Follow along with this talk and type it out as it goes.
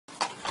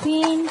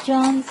Queen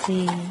Jhansi.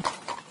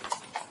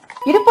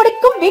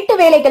 இடுப்படிக்கும் வீட்டு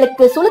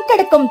வேலைகளுக்கு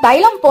சுளுக்கெடுக்கும்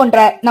தைலம் போன்ற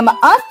நம்ம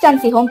ask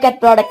Jhansi home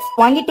care products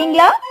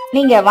வாங்கிட்டீங்களா?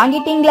 நீங்க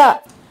வாங்கிட்டீங்களா?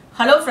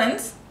 ஹலோ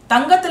ஃப்ரெண்ட்ஸ்,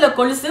 தங்கத்துல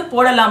கொலுசு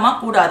போடலாமா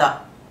கூடாதா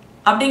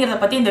அப்படிங்கறத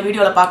பத்தி இந்த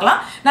வீடியோல பார்க்கலாம்.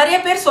 நிறைய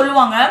பேர்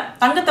சொல்லுவாங்க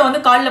தங்கத்தை வந்து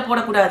காலில்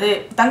போடக்கூடாது,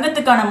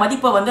 தங்கத்துக்கான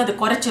மதிப்பை வந்து அது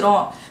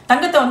குறைச்சிரும்,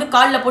 தங்கத்தை வந்து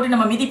காலில் போட்டு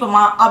நம்ம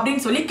மிதிப்போமா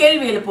அப்படின்னு சொல்லி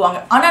கேள்வி எழுப்புவாங்க.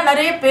 ஆனா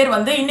நிறைய பேர்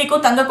வந்து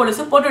இன்னைக்கும் தங்க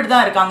கொலுசு போட்டுட்டு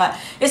தான் இருக்காங்க.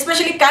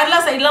 எஸ்பெஷலி கேரளா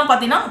சைட்லாம்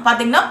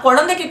பாத்தீங்கன்னா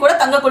குழந்தைக்கு கூட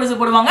தங்க கொலுசு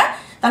போடுவாங்க,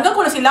 தங்க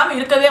கொலுசு இல்லாம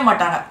இருக்கவே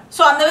மாட்டாங்க.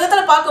 சோ அந்த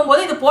விதத்துல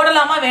பார்க்கும்போது இது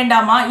போடலாமா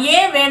வேண்டாமா,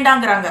 ஏன்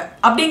வேண்டாங்கிறாங்க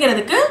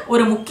அப்படிங்கிறதுக்கு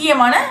ஒரு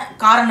முக்கியமான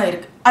காரணம்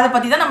இருக்கு. அதை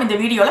பத்தி தான் நம்ம இந்த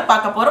வீடியோல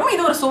பார்க்க போறோம்.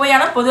 இது ஒரு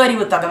சுவையான பொது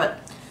அறிவு தகவல்.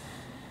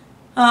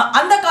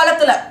 அந்த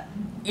காலத்துல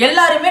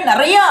எல்லாருமே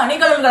நிறைய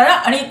அணிகலன்களை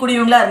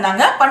அணியக்கூடியவங்களா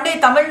இருந்தாங்க. பண்டைய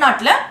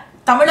தமிழ்நாட்டுல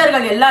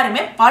தமிழர்கள்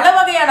எல்லாருமே பல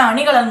வகையான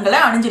அணிகலன்களை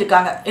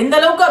அணிஞ்சிருக்காங்க. எந்த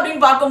அளவுக்கு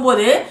அப்படின்னு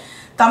பார்க்கும்போது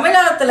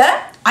தமிழகத்துல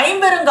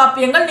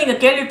ஐம்பெருங்காப்பியங்கள் நீங்க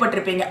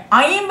கேள்விப்பட்டிருப்பீங்க.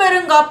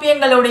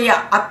 ஐம்பெருங்காப்பியங்களுடைய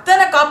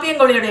அத்தனை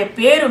காப்பியங்களுடைய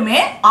பேருமே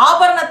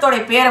ஆபரணத்தோட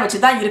பேரை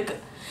வச்சுதான் இருக்கு.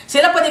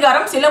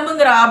 சிலப்பதிகாரம்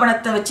சிலம்புங்கிற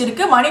ஆபரணத்தை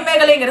வச்சிருக்கு.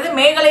 மணிமேகலைங்கிறது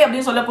மேகலை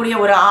அப்படின்னு சொல்லக்கூடிய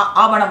ஒரு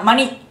ஆபரணம்,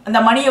 மணி, அந்த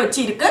மணியை வச்சு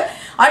இருக்கு.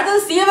 அடுத்தது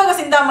சீவக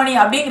சிந்தாமணி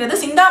அப்படிங்கிறது,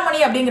 சிந்தாமணி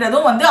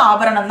அப்படிங்கிறதும் வந்து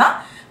ஆபரணம் தான்.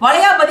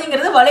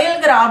 வளையாபதிங்கிறது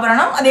வளையல்கிற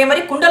ஆபரணம். அதே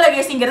மாதிரி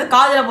குண்டலகேசிங்கிறது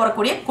காதல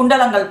போறக்கூடிய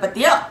குண்டலங்கள்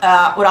பத்திய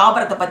ஒரு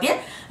ஆபரணத்தை பத்திய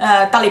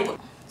தலைப்பு.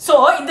 சோ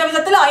இந்த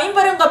விதத்துல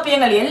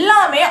ஐம்பெருங்கப்பியங்கள்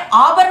எல்லாமே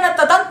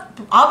ஆபரணத்தை தான்,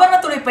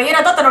 ஆபரணத்துடைய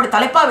பெயரை தான் தன்னோட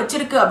தலைப்பா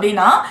வச்சிருக்கு.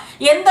 அப்படின்னா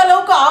எந்த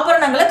அளவுக்கு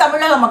ஆபரணங்களை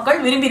தமிழக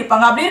மக்கள் விரும்பி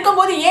இருப்பாங்க. அப்படி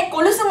இருக்கும்போது ஏன்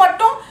கொலுசு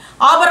மட்டும்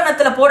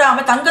ஆபரணத்துல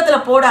போடாம தங்கத்துல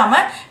போடாம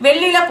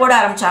வெள்ளியில போட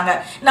ஆரம்பிச்சாங்க?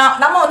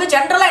 நம்ம வந்து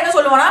ஜென்ரலா என்ன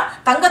சொல்லுவோம்னா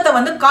தங்கத்தை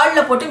வந்து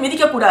காலில் போட்டு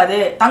மிதிக்க கூடாது,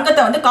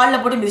 தங்கத்தை வந்து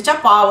காலில் போட்டு மிதிச்சா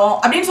பாவம்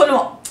அப்படின்னு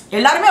சொல்லுவோம்.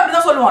 எல்லாருமே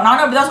அப்படிதான் சொல்லுவோம்,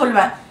 நானும் அப்படிதான்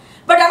சொல்லுவேன்.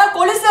 பட் ஆனா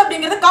கொலுசு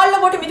அப்படிங்கிறது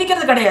காலில் போட்டு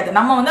மிதிக்கிறது கிடையாது.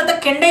 நம்ம வந்து அந்த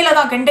கெண்டையில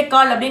தான்,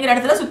 கெண்டைக்கால் அப்படிங்கிற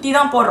இடத்துல சுத்தி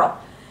தான் போடுறோம்.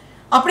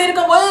 அப்படி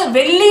இருக்கும்போது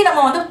வெள்ளி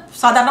நம்ம வந்து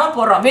சாதாரணமா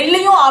போடுறோம்.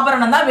 வெள்ளியும்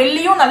ஆபரணம் தான்,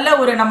 வெள்ளியும் நல்ல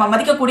ஒரு நம்ம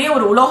மதிக்கக்கூடிய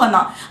ஒரு உலோகம்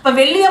தான். இப்ப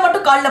வெள்ளியை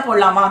மட்டும் காலில்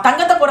போடலாமா,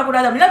 தங்கத்தை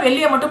போடக்கூடாது அப்படின்னா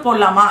வெள்ளியை மட்டும்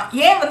போடலாமா?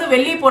 ஏன் வந்து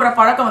வெள்ளி போடுற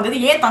பழக்கம்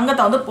வந்தது, ஏன்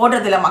தங்கத்தை வந்து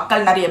போடுறது இல்லை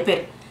மக்கள் நிறைய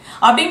பேர்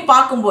அப்படின்னு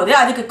பார்க்கும்போது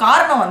அதுக்கு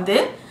காரணம் வந்து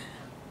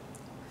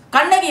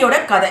கண்ணகியோட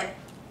கதை.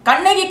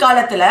 கண்ணகி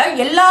காலத்துல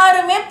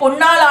எல்லாருமே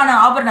பொன்னாலான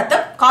ஆபரணத்தை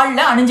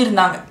காலில்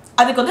அணிஞ்சிருந்தாங்க.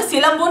 அதுக்கு வந்து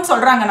சிலம்புன்னு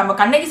சொல்றாங்க, நம்ம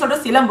கண்ணகி சொல்ற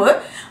சிலம்பு.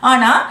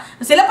 ஆனா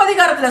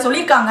சிலப்பதிகாரத்துல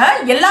சொல்லியிருக்காங்க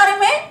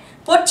எல்லாருமே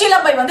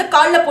பொற்சிலம்பை வந்து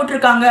காலில்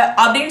போட்டிருக்காங்க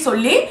அப்படின்னு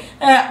சொல்லி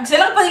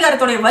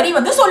சிலப்பதிகாரத்துடைய வரி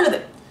வந்து சொல்லுது.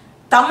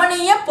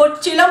 தமணிய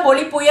பொற்சிலம்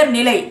ஒளிப்புயர்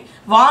நிலை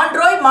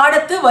வான்றோய்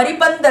மாடத்து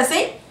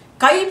வரிபந்தசை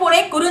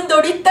கைபுனை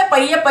குறுந்தொடித்த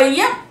பைய பைய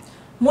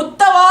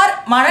முத்தவார்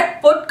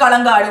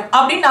மணற்பொற்கலங்காடும்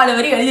அப்படின்னு 4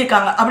 வரி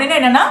எழுதியிருக்காங்க. அப்படின்னா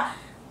என்னன்னா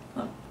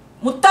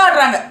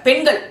முத்தாடுறாங்க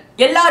பெண்கள்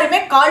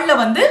எல்லாருமே காலில்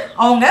வந்து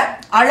அவங்க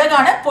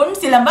அழகான பொன்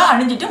சிலம்ப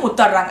அணிஞ்சிட்டு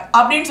முத்தாடுறாங்க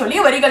அப்படின்னு சொல்லி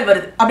வரிகள்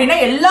வருது. அப்படின்னா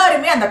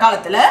எல்லாருமே அந்த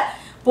காலத்துல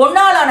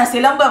பொன்னாலான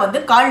சிலம்ப வந்து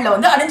காலில்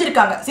வந்து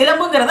அணிஞ்சிருக்காங்க.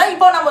 சிலம்புங்கிறதா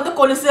இப்போ நம்ம வந்து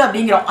கொலுசு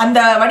அப்படிங்கிறோம், அந்த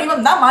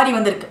வடிவம் தான் மாறி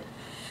வந்திருக்கு.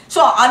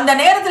 ஸோ அந்த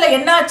நேரத்துல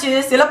என்னாச்சு,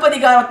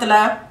 சிலப்பதிகாரத்துல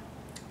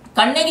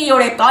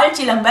கண்ணகியோட கால்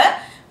சிலம்ப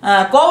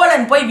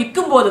கோவலன் போய்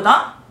விற்கும்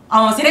போதுதான்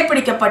அவன்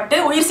சிறைப்பிடிக்கப்பட்டு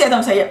உயிர்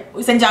சேதம்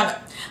செஞ்சாங்க,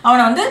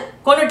 அவனை வந்து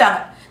கொன்னுட்டாங்க.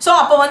 ஸோ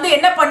அப்போ வந்து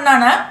என்ன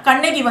பண்ணானா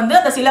கண்ணகி வந்து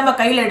அந்த சிலம்பை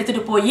கையில்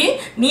எடுத்துட்டு போய்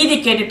நீதி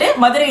கேட்டுட்டு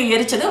மதுரையை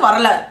எரிச்சது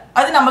வரலாறு,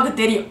 அது நமக்கு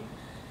தெரியும்.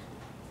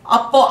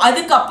 அப்போ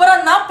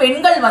அதுக்கப்புறம் தான்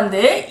பெண்கள்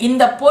வந்து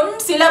இந்த பொன்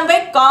சிலம்பை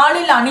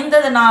காலில்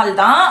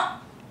அணிந்ததனால்தான்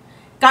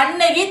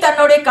கண்ணகி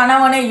தன்னுடைய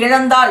கணவனை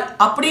இழந்தாள்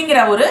அப்படிங்கிற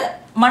ஒரு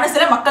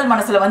மனசுல மக்கள்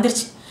மனசுல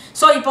வந்துருச்சு.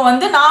 ஸோ இப்போ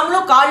வந்து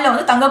நாமளும் காலில்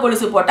வந்து தங்க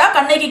கொலுசு போட்டா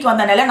கண்ணகிக்கு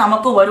வந்த நிலை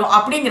நமக்கும் வரும்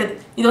அப்படிங்கிறது.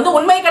 இது வந்து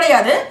உண்மை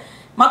கிடையாது,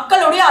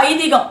 மக்களுடைய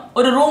ஐதீகம்,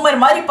 ஒரு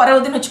ரூமர் மாதிரி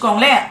பரவுதுன்னு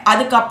வச்சுக்கோங்களேன்.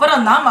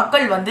 அதுக்கப்புறம் தான்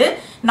மக்கள் வந்து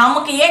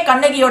நமக்கு ஏன்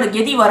கண்ணகியோட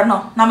கெதி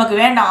வரணும், நமக்கு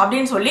வேண்டாம்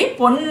அப்படின்னு சொல்லி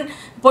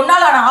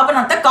பொன்னாலான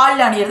ஆபரணத்தை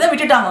காலில் அணியறதை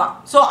விட்டுட்டாங்களாம்.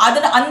 ஸோ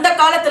அந்த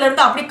காலத்துல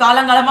இருந்து அப்படி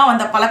காலங்காலமா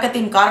வந்த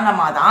பழக்கத்தின்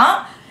காரணமா தான்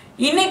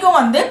இன்னைக்கும்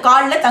வந்து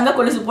காலில் தங்க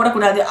கொலுசு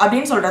போடக்கூடாது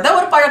அப்படின்னு சொல்றத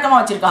ஒரு பழக்கமா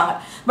வச்சிருக்காங்க.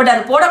 பட்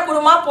அது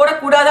போடக்கூடுமா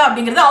போடக்கூடாதா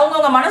அப்படிங்கிறது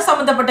அவங்கவுங்க மனசு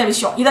சம்பந்தப்பட்ட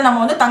விஷயம். இதை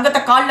நம்ம வந்து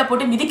தங்கத்தை காலில்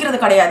போட்டு மிதிக்கிறது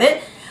கிடையாது.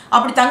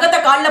 அப்படி தங்கத்தை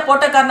காலில்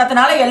போட்ட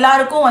காரணத்தினால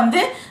எல்லாருக்கும்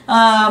வந்து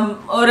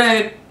ஒரு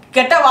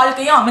கெட்ட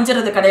வாழ்க்கையும்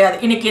அமைஞ்சிறது கிடையாது.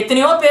 இன்னைக்கு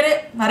எத்தனையோ பேர்,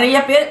 நிறைய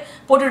பேர்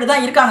போட்டுட்டு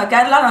தான் இருக்காங்க.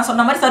 கேரளா நான்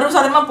சொன்ன மாதிரி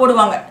சர்வசாதாரணமா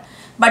போடுவாங்க.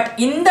 பட்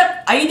இந்த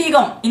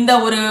ஐதீகம், இந்த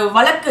ஒரு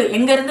வழக்கு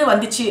எங்க இருந்து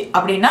வந்துச்சு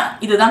அப்படின்னா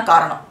இதுதான்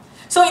காரணம்.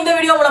 ஸோ இந்த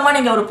வீடியோ மூலமா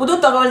நீங்க ஒரு புது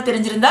தகவல்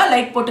தெரிஞ்சிருந்தா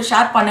லைக் போட்டு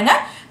ஷேர் பண்ணுங்க.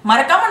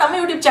 மறக்காம நம்ம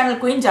YouTube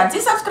channel queen Jhansi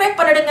subscribe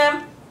பண்ணிடுங்க.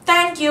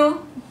 Thank you.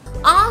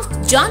 Ask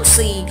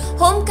Jhansi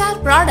home care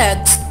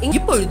products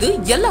இப்பொழுது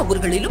எல்லா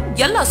ஊர்களிலும்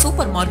எல்லா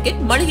சூப்பர் மார்க்கெட்,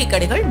 மளிகை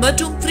கடைகள்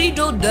மற்றும் ஃப்ரீ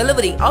டோர்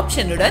டெலிவரி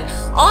ஆப்ஷனுடன்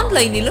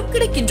ஆன்லைனிலும்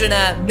கிடைக்கின்றன.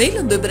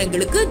 மேலும்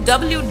விவரங்களுக்கு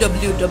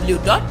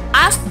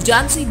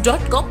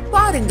www.askjhansi.com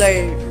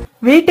பாருங்கள்.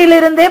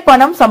 வீட்டிலிருந்தே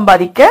பணம்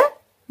சம்பாதிக்க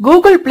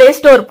கூகுள் பிளே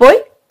ஸ்டோர் போய்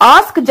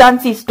ஆஸ்க்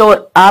ஜான்சி ஸ்டோர்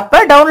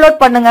ஆப்பை டவுன்லோட்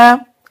பண்ணுங்க.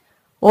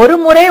 ஒரு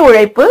முறை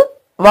உழைப்பு,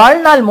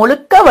 வாழ்நாள்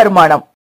முழுக்க வருமானம்.